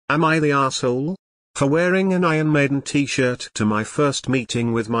Am I the asshole? For wearing an Iron Maiden T-shirt to my first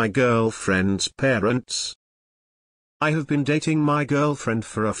meeting with my girlfriend's parents? I have been dating my girlfriend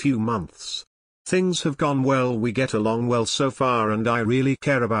for a few months. Things have gone well, we get along well so far, and I really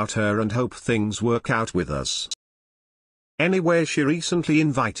care about her and hope things work out with us. Anyway, she recently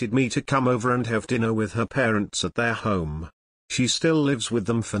invited me to come over and have dinner with her parents at their home. She still lives with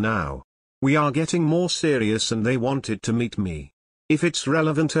them for now. We are getting more serious and they wanted to meet me. If it's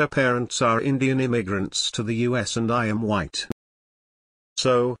relevant, her parents are Indian immigrants to the US and I am white.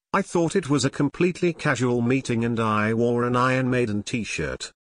 So, I thought it was a completely casual meeting and I wore an Iron Maiden T-shirt.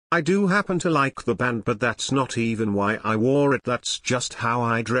 I do happen to like the band, but that's not even why I wore it, that's just how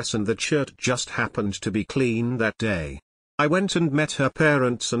I dress, and the shirt just happened to be clean that day. I went and met her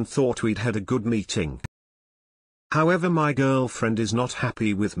parents and thought we'd had a good meeting. However, my girlfriend is not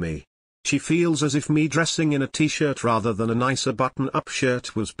happy with me. She feels as if me dressing in a t-shirt rather than a nicer button-up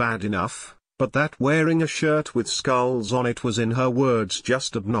shirt was bad enough, but that wearing a shirt with skulls on it was, in her words,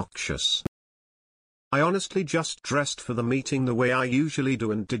 just obnoxious. I honestly just dressed for the meeting the way I usually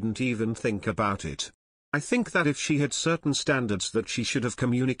do and didn't even think about it. I think that if she had certain standards that she should have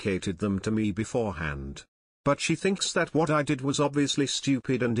communicated them to me beforehand. But she thinks that what I did was obviously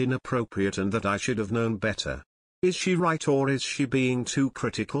stupid and inappropriate and that I should have known better. Is she right, or is she being too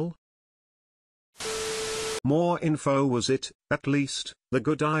critical? More info: was it, at least, the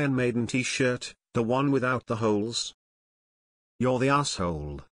good Iron Maiden T-shirt, the one without the holes? You're the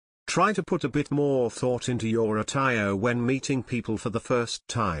asshole. Try to put a bit more thought into your attire when meeting people for the first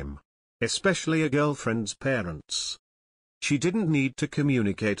time. Especially a girlfriend's parents. She didn't need to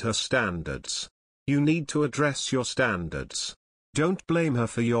communicate her standards. You need to address your standards. Don't blame her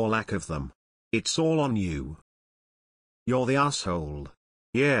for your lack of them. It's all on you. You're the asshole.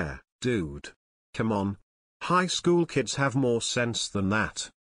 Yeah, dude. Come on. High school kids have more sense than that.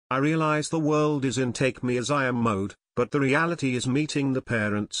 I realize the world is in take me as I am mode, but the reality is meeting the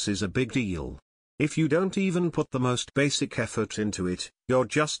parents is a big deal. If you don't even put the most basic effort into it, you're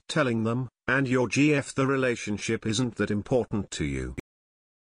just telling them, and your GF, the relationship isn't that important to you.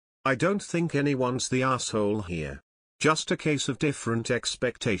 I don't think anyone's the asshole here. Just a case of different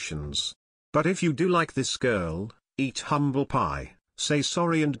expectations. But if you do like this girl, eat humble pie. Say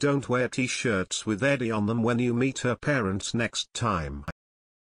sorry and don't wear t-shirts with Eddie on them when you meet her parents next time.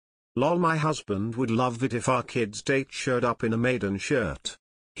 Lol, my husband would love it if our kid's date showed up in a Maiden shirt.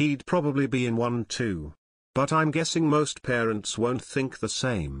 He'd probably be in one too. But I'm guessing most parents won't think the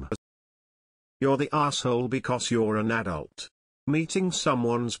same. You're the asshole because you're an adult. Meeting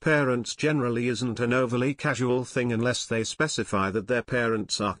someone's parents generally isn't an overly casual thing unless they specify that their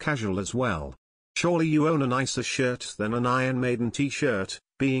parents are casual as well. Surely you own a nicer shirt than an Iron Maiden T-shirt,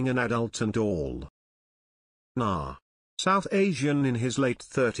 being an adult and all. Nah. South Asian in his late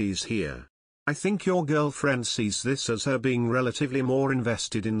 30s here. I think your girlfriend sees this as her being relatively more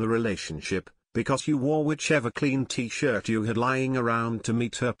invested in the relationship, because you wore whichever clean T-shirt you had lying around to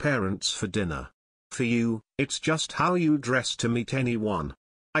meet her parents for dinner. For you, it's just how you dress to meet anyone.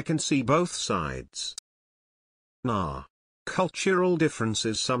 I can see both sides. Nah. Cultural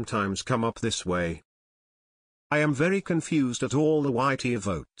differences sometimes come up this way. I am very confused at all the AITA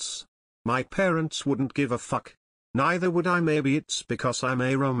votes. My parents wouldn't give a fuck. Neither would I. Maybe it's because I'm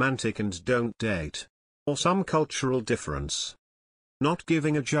aromantic and don't date. Or some cultural difference. Not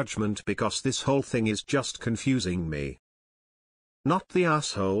giving a judgment because this whole thing is just confusing me. Not the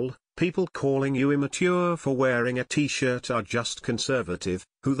asshole. People calling you immature for wearing a t-shirt are just conservative.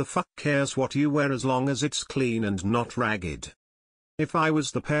 Who the fuck cares what you wear as long as it's clean and not ragged? If I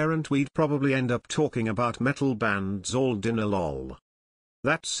was the parent, we'd probably end up talking about metal bands all dinner, lol.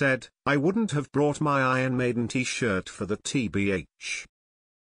 That said, I wouldn't have brought my Iron Maiden T-shirt for the TBH.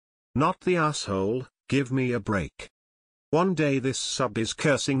 Not the asshole, give me a break. One day this sub is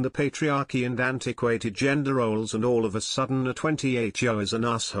cursing the patriarchy and antiquated gender roles, and all of a sudden a 28-year is an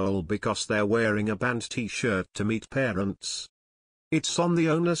asshole because they're wearing a band t-shirt to meet parents. It's on the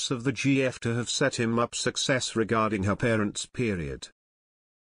onus of the GF to have set him up success regarding her parents, period.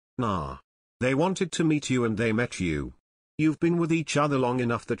 Nah. They wanted to meet you and they met you. You've been with each other long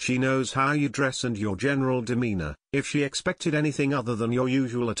enough that she knows how you dress and your general demeanor. If she expected anything other than your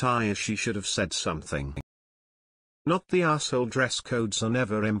usual attire, she should have said something. Not the asshole. Dress codes are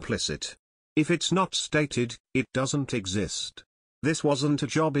never implicit. If it's not stated, it doesn't exist. This wasn't a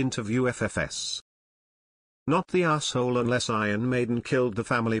job interview, FFS. Not the asshole unless Iron Maiden killed the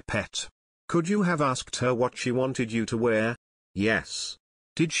family pet. Could you have asked her what she wanted you to wear? Yes.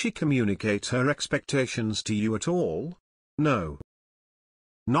 Did she communicate her expectations to you at all? No.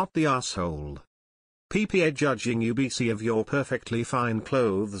 Not the asshole. PPA judging UBC of your perfectly fine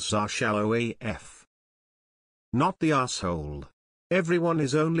clothes are shallow AF. Not the asshole. Everyone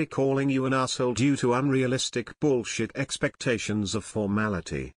is only calling you an asshole due to unrealistic bullshit expectations of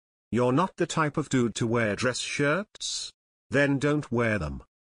formality. You're not the type of dude to wear dress shirts? Then don't wear them.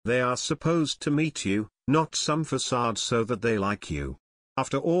 They are supposed to meet you, not some facade so that they like you.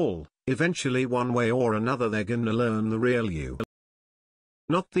 After all, eventually one way or another they're gonna learn the real you.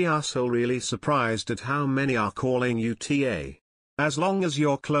 Not the asshole really surprised at how many are calling you TA. As long as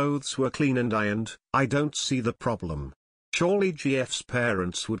your clothes were clean and ironed, I don't see the problem. Surely GF's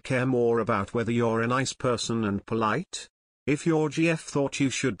parents would care more about whether you're a nice person and polite? If your GF thought you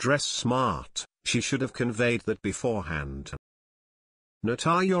should dress smart, she should have conveyed that beforehand.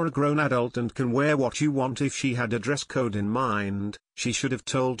 Nata, you're a grown adult and can wear what you want. If she had a dress code in mind, she should have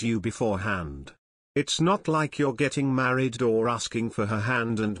told you beforehand. It's not like you're getting married or asking for her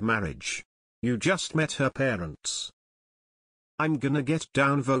hand in marriage. You just met her parents. I'm gonna get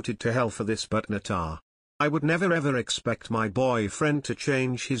downvoted to hell for this, but Nata, I would never ever expect my boyfriend to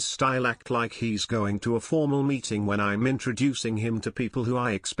change his style, act like he's going to a formal meeting when I'm introducing him to people who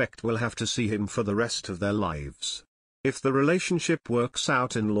I expect will have to see him for the rest of their lives. If the relationship works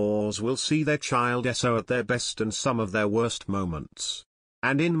out, in-laws will see their child SO at their best and some of their worst moments.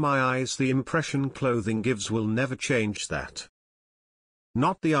 And in my eyes the impression clothing gives will never change that.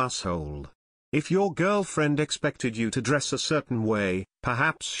 Not the asshole. If your girlfriend expected you to dress a certain way,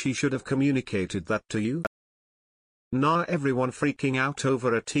 perhaps she should have communicated that to you. Nah, everyone freaking out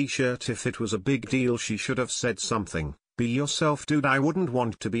over a t-shirt. If it was a big deal she should have said something. Be yourself, dude. I wouldn't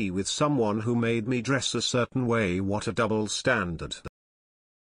want to be with someone who made me dress a certain way. What a double standard.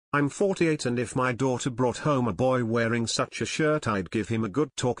 I'm 48 and if my daughter brought home a boy wearing such a shirt, I'd give him a good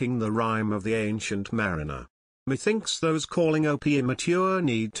talking, the rhyme of the ancient mariner. Methinks those calling OP immature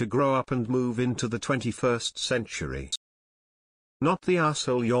need to grow up and move into the 21st century. Not the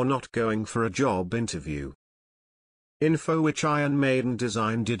asshole, you're not going for a job interview. Info: which Iron Maiden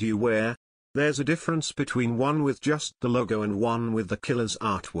design did you wear? There's a difference between one with just the logo and one with the killer's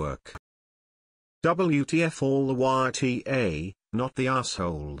artwork. WTF all the YTA, not the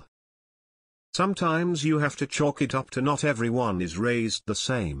asshole. Sometimes you have to chalk it up to not everyone is raised the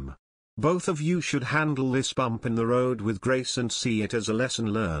same. Both of you should handle this bump in the road with grace and see it as a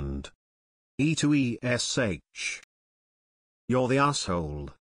lesson learned. E2ESH. You're the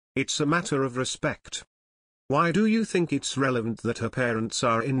asshole. It's a matter of respect. Why do you think it's relevant that her parents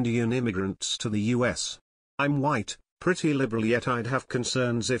are Indian immigrants to the US? I'm white, pretty liberal, yet I'd have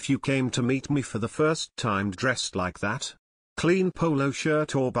concerns if you came to meet me for the first time dressed like that. Clean polo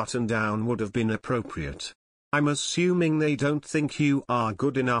shirt or button down would have been appropriate. I'm assuming they don't think you are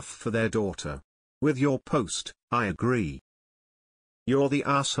good enough for their daughter. With your post, I agree. You're the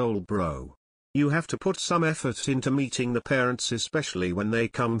asshole, bro. You have to put some effort into meeting the parents, especially when they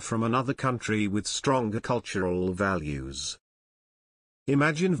come from another country with stronger cultural values.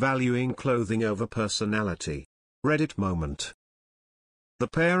 Imagine valuing clothing over personality. Reddit moment. The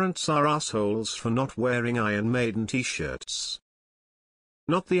parents are assholes for not wearing Iron Maiden t-shirts.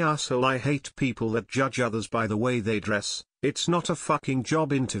 Not the asshole. I hate people that judge others by the way they dress. It's not a fucking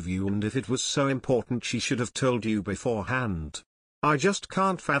job interview, and if it was so important she should have told you beforehand. I just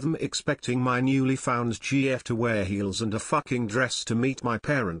can't fathom expecting my newly found GF to wear heels and a fucking dress to meet my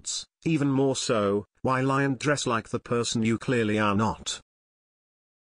parents, even more so, while I dress like the person you clearly are not.